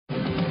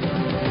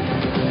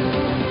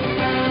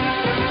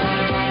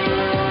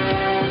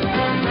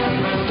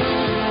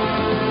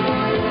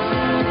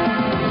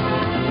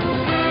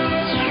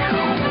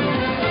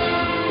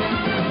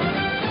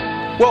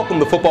Welcome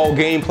to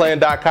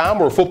footballgameplan.com,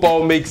 where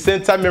football makes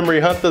sense. I'm Memory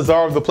Hunt, the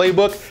czar of the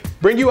playbook.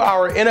 Bring you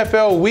our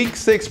NFL Week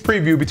 6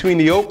 preview between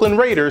the Oakland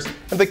Raiders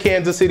and the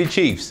Kansas City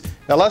Chiefs.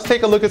 Now let's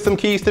take a look at some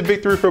keys to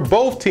victory for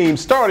both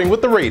teams, starting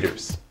with the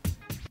Raiders.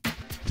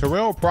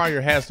 Terrell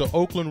Pryor has the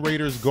Oakland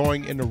Raiders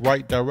going in the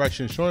right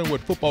direction, showing what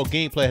Football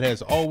Gameplan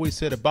has always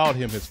said about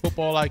him. His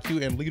football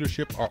IQ and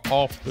leadership are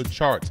off the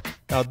charts.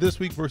 Now this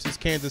week versus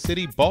Kansas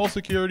City, ball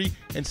security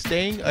and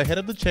staying ahead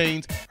of the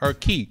chains are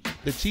key.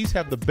 The Chiefs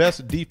have the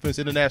best defense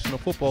in the National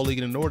Football League,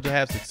 and in order to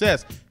have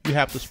success, you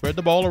have to spread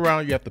the ball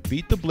around, you have to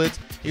beat the blitz,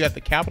 you have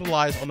to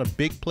capitalize on the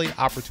big play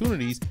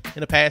opportunities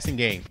in the passing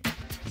game.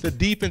 The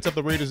defense of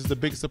the Raiders is the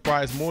big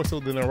surprise, more so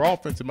than their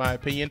offense, in my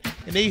opinion,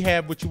 and they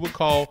have what you would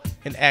call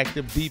an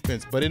active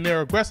defense. But in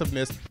their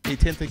aggressiveness, they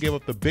tend to give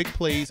up the big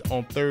plays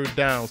on third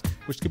downs,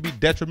 which could be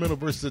detrimental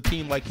versus a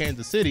team like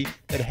Kansas City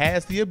that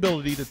has the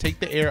ability to take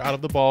the air out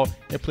of the ball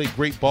and play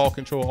great ball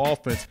control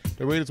offense.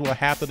 The Raiders will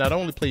have to not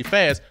only play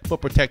fast,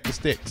 but protect the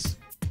sticks.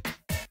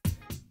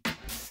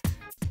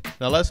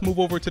 Now let's move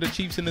over to the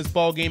Chiefs in this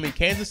ball game, and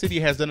Kansas City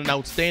has done an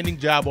outstanding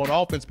job on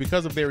offense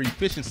because of their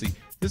efficiency.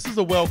 This is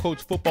a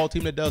well-coached football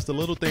team that does the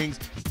little things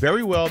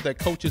very well that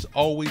coaches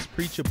always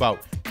preach about.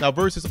 Now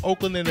versus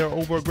Oakland and their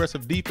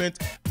over-aggressive defense,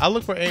 I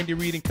look for Andy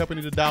Reid and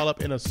company to dial up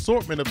an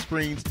assortment of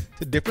screens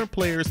to different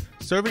players,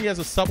 serving as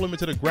a supplement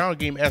to the ground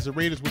game as the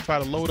Raiders will try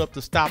to load up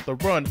to stop the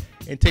run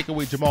and take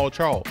away Jamal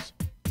Charles.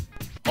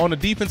 On the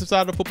defensive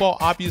side of the football,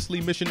 obviously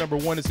mission number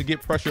one is to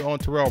get pressure on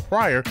Terrell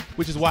Pryor,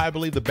 which is why I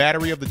believe the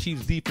battery of the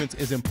Chiefs defense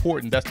is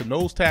important. That's the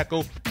nose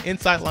tackle,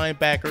 inside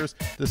linebackers,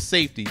 the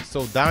safety.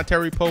 So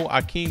Dontari Poe,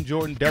 Akeem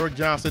Jordan, Derek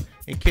Johnson,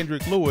 and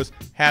Kendrick Lewis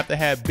have to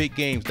have big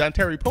games.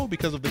 Dontari Poe,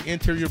 because of the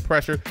interior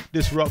pressure,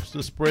 disrupts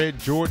the spread.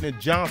 Jordan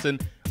and Johnson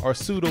are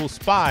pseudo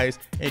spies,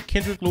 and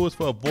Kendrick Lewis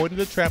for avoiding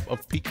the trap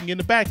of peeking in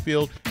the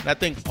backfield. And I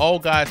think all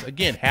guys,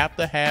 again, have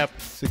to have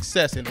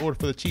success in order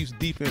for the Chiefs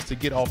defense to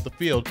get off the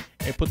field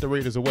and put the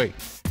Raiders away.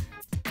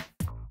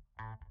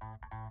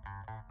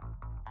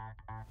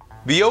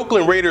 The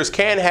Oakland Raiders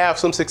can have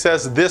some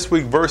success this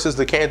week versus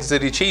the Kansas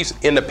City Chiefs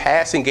in the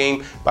passing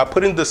game by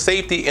putting the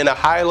safety in a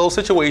high-low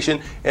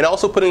situation and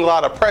also putting a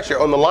lot of pressure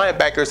on the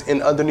linebackers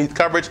in underneath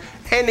coverage.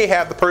 And they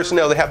have the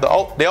personnel.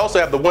 They also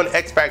have the one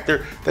X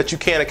factor that you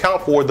can't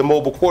account for, the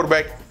mobile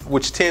quarterback,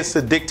 which tends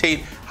to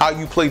dictate how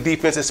you play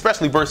defense,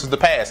 especially versus the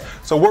pass.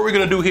 So what we're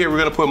going to do here, we're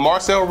going to put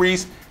Marcel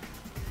Reese,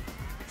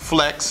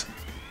 flex,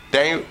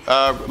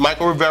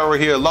 Michael Rivera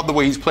here. Love the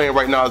way he's playing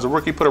right now as a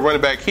rookie. Put a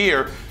running back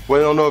here. We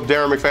don't know if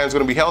Darren McFadden is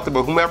going to be healthy,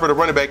 but whomever the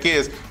running back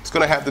is, it's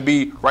going to have to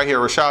be right here,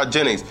 Rashad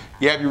Jennings.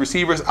 You have your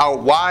receivers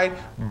out wide,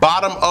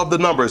 bottom of the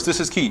numbers. This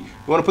is key. You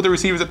want to put the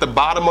receivers at the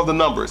bottom of the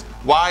numbers.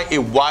 Why? It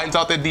widens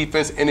out that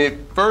defense, and it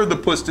further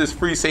puts this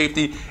free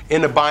safety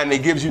in the bind.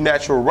 It gives you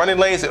natural running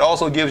lanes. It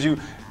also gives you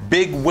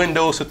big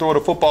windows to throw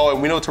the football,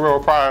 and we know Terrell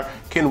Pryor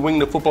can wing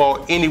the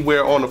football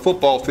anywhere on the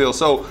football field.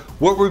 So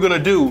what we're going to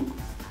do,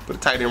 put a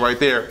tight end right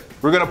there,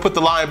 we're going to put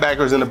the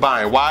linebackers in the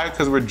bind. Why?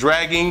 Because we're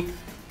dragging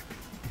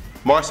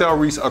Marcel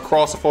Reese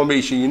across the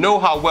formation. You know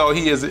how well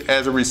he is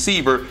as a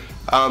receiver,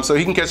 so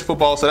he can catch the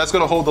football, so that's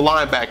going to hold the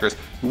linebackers.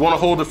 You want to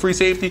hold the free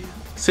safety?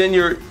 Send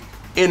your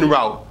in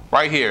route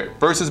right here.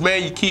 Versus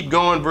man, you keep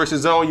going.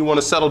 Versus zone, you want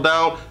to settle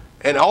down.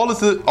 And all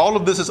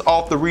of this is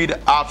off the read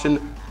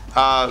option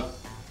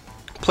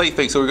play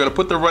fake. So we're going to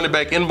put the running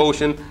back in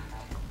motion,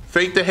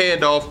 fake the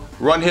handoff,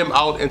 run him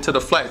out into the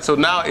flat. So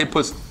now it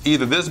puts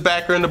either this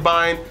backer in the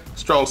bind,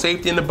 strong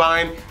safety in the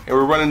bind, and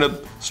we're running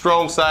the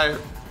strong side,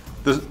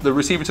 the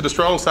receiver to the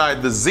strong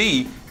side, the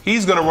Z,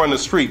 he's going to run the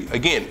streak.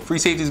 Again, free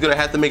safety is going to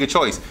have to make a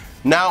choice.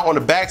 Now on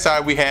the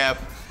backside, we have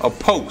a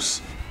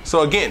post.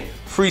 So again,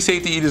 free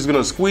safety either is going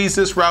to squeeze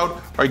this route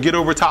or get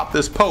over top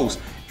this post.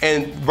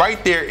 And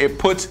right there, it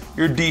puts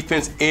your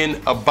defense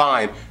in a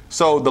bind.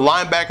 So the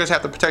linebackers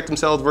have to protect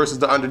themselves versus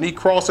the underneath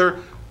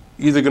crosser.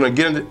 Either going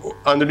to get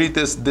underneath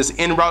this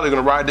in route, they're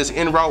going to ride this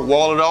in route,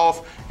 wall it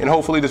off, and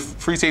hopefully the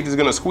free safety is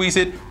going to squeeze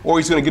it, or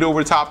he's going to get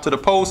over the top to the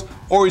post,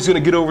 or he's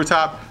going to get over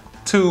top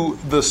to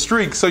the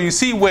streak. So you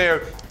see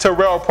where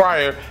Terrell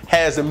Pryor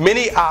has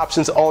many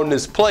options on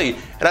this play.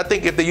 And I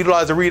think if they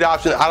utilize the read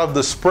option out of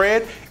the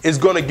spread, it's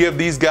going to give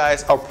these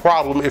guys a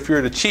problem if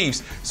you're the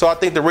Chiefs. So I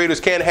think the Raiders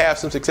can have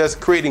some success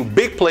creating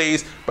big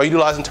plays by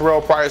utilizing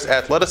Terrell Pryor's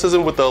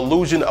athleticism with the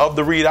illusion of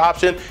the read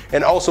option,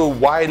 and also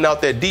widen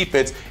out that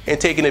defense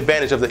and taking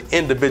advantage of the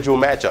individual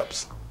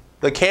matchups.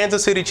 The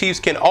Kansas City Chiefs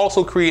can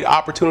also create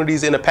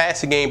opportunities in the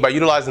passing game by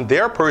utilizing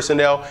their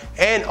personnel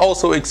and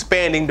also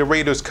expanding the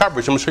Raiders'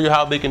 coverage. I'm going to show you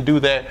how they can do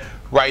that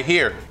right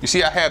here. You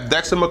see I have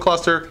Dexter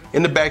McCluster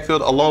in the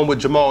backfield along with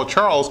Jamal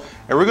Charles,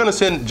 and we're going to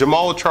send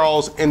Jamal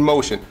Charles in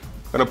motion.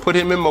 I'm going to put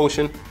him in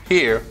motion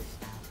here.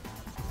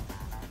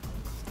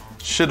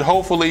 Should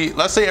hopefully,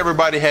 let's say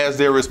everybody has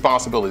their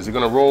responsibilities. They're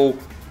going to roll,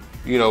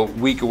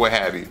 week or what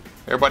have you.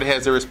 Everybody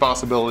has their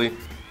responsibility.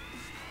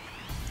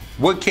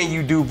 What can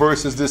you do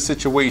versus this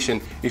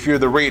situation if you're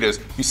the Raiders?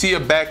 You see a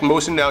back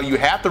motion now, you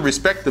have to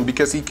respect him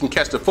because he can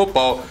catch the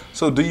football.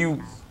 So do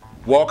you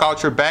walk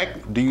out your back?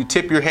 Do you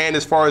tip your hand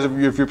as far as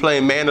if you're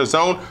playing man or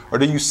zone, or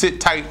do you sit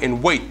tight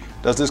and wait?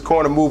 Does this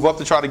corner move up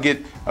to try to get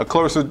a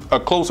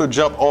closer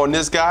jump on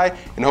this guy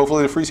and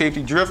hopefully the free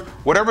safety drift?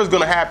 Whatever's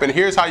going to happen,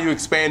 here's how you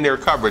expand their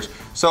coverage.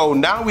 So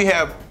now we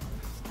have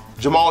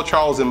Jamal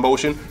Charles in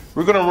motion.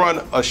 We're going to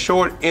run a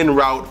short in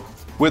route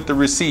with the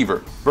receiver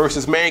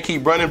versus man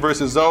keep running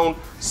versus zone,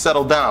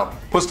 settle down.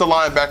 Puts the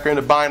linebacker in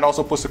the bind,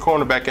 also puts the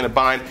cornerback in the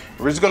bind.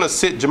 We're just going to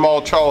sit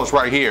Jamal Charles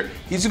right here.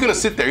 He's just going to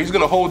sit there. He's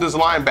going to hold this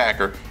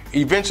linebacker.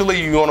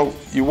 Eventually, you want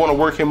to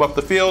work him up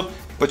the field,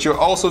 but you're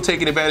also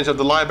taking advantage of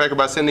the linebacker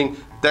by sending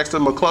Dexter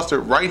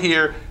McCluster right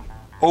here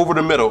over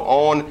the middle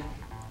on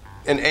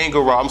an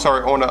angle route. I'm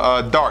sorry, on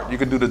a dart. You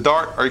can do the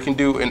dart or you can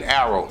do an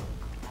arrow.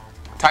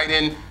 Tight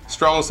end,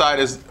 strong side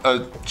is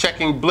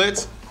checking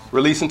blitz,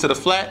 releasing to the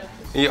flat,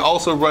 and you're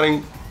also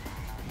running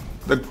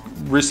the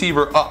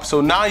receiver up.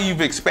 So now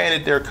you've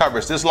expanded their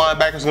coverage. This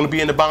linebacker is going to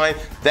be in the bind.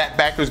 That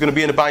backer is going to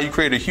be in the bind. You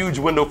create a huge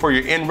window for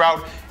your in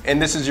route,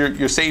 and this is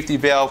your safety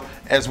valve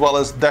as well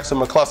as Dexter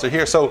McCluster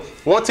here. So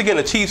once again,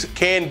 the Chiefs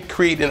can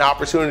create an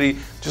opportunity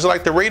just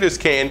like the Raiders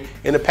can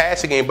in the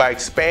passing game by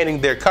expanding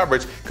their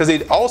coverage, because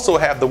they also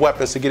have the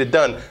weapons to get it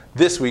done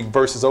this week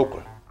versus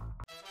Oakland.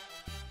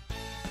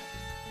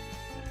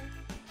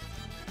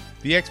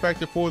 The X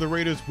factor for the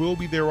Raiders will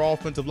be their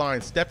offensive line.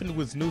 Stefan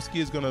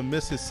Wisniewski is going to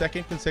miss his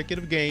second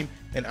consecutive game,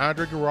 and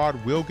Andre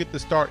Garrard will get the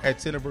start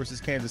at center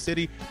versus Kansas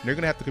City. And they're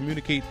going to have to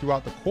communicate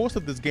throughout the course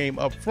of this game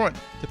up front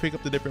to pick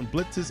up the different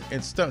blitzes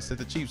and stunts that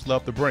the Chiefs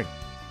love to bring.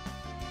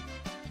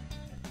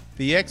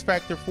 The X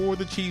factor for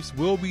the Chiefs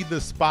will be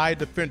the spy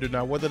defender.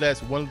 Now, whether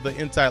that's one of the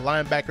inside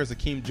linebackers,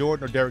 Akeem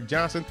Jordan or Derek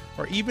Johnson,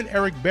 or even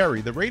Eric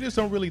Berry, the Raiders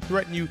don't really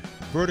threaten you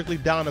vertically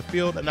down the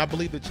field, and I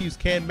believe the Chiefs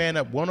can man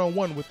up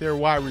one-on-one with their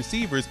wide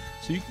receivers,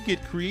 so you can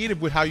get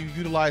creative with how you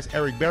utilize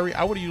Eric Berry.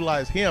 I would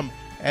utilize him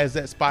as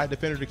that spy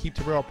defender to keep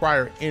Terrell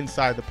Pryor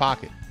inside the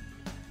pocket.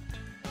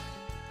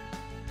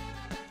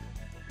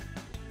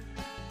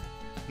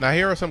 Now,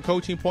 here are some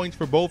coaching points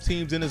for both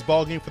teams in this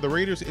ballgame. For the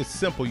Raiders, it's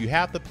simple. You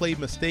have to play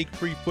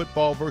mistake-free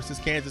football versus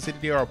Kansas City.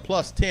 They are a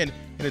 +10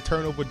 in a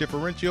turnover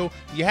differential.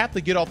 You have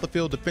to get off the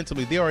field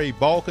defensively. They are a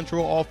ball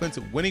control offense.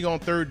 Winning on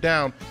third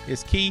down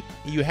is key.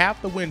 And you have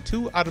to win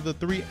 2 out of the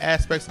 3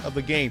 aspects of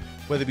the game,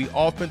 whether it be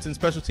offense and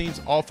special teams,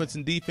 offense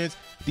and defense,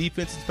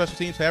 defense and special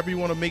teams. However you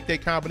want to make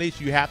that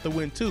combination, you have to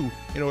win 2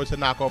 in order to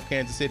knock off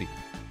Kansas City.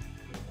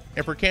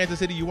 And for Kansas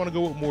City, you want to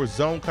go with more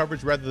zone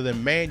coverage rather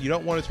than man. You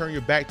don't want to turn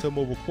your back to a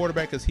mobile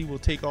quarterback because he will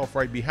take off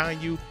right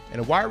behind you. And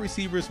the wide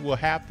receivers will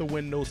have to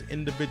win those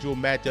individual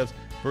matchups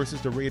versus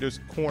the Raiders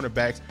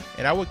cornerbacks.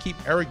 And I would keep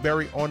Eric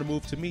Berry on the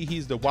move. To me,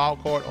 he's the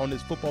wild card on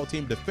this football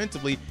team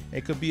defensively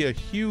and could be a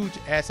huge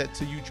asset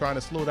to you trying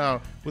to slow down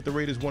what the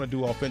Raiders want to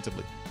do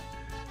offensively.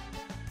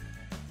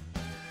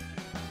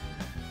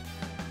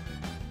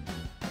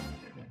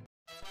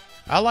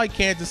 I like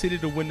Kansas City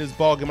to win this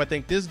ballgame. I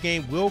think this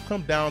game will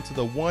come down to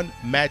the one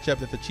matchup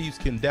that the Chiefs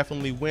can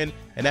definitely win,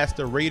 and that's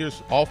the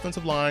Raiders'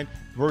 offensive line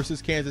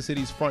versus Kansas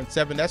City's front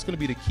seven. That's going to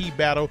be the key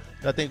battle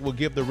that I think will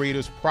give the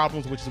Raiders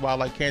problems, which is why I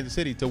like Kansas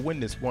City to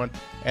win this one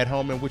at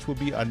home, and which will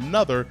be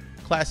another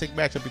classic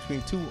matchup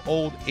between 2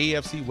 old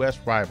AFC West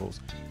rivals.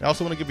 I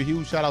also want to give a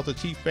huge shout out to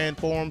Chief fan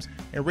forums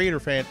and Raider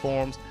fan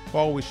forums for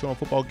always showing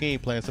football game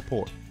plan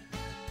support.